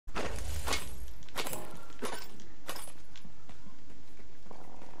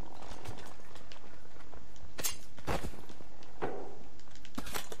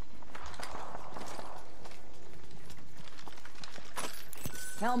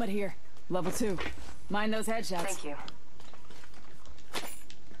helmet here. Level 2. Mind those headshots. Thank you.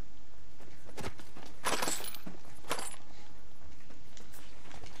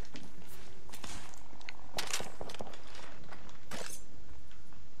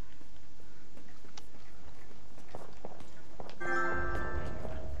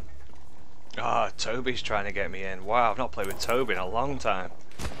 Ah, Toby's trying to get me in. Wow, I've not played with Toby in a long time.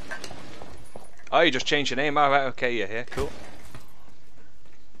 Oh, you just changed your name. Alright, okay, you're here. Cool.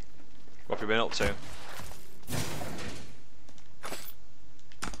 What have you been up to?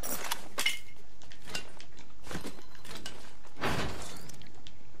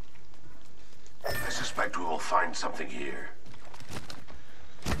 I suspect we will find something here.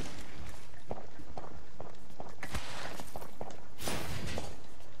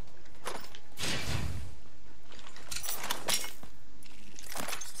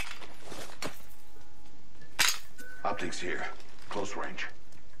 Optics here. Close range.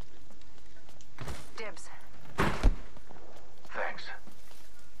 Dibs. Thanks.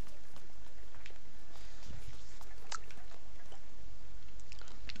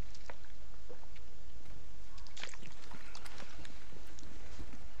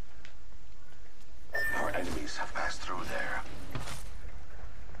 Our enemies have passed through there.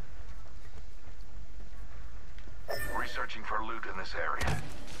 Researching for loot in this area.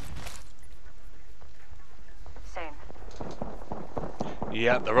 Same.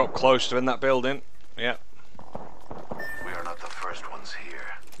 Yeah, they're up close to in that building. Yeah. We are not the first ones here.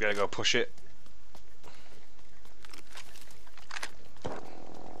 Gotta go push it.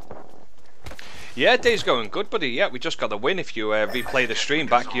 Yeah, day's going good, buddy. Yeah, we just got the win. If you replay the stream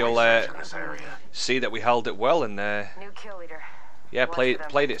back, you'll see that we held it well and New kill leader. yeah, Watch played for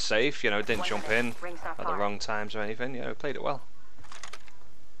them. played it safe. You know, didn't jump in Rings not at the far. wrong times or anything. You know, played it well.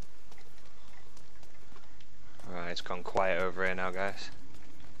 Right, it's gone quiet over here now, guys.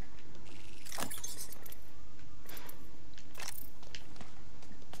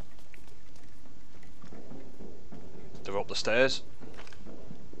 They're up the stairs.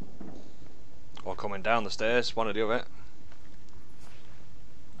 Or coming down the stairs, one or the other.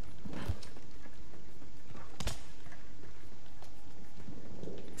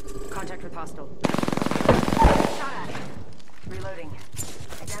 Contact with hostile. Shot at. Reloading.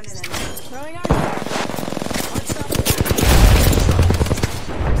 I downed an enemy. Throwing Arkstar.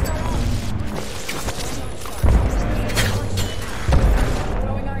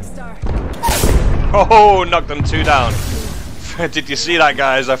 Throwing Arkstar. Oh, knocked them 2 down. Did you see that,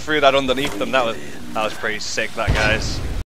 guys? I threw that underneath them. That was pretty sick, that, guys.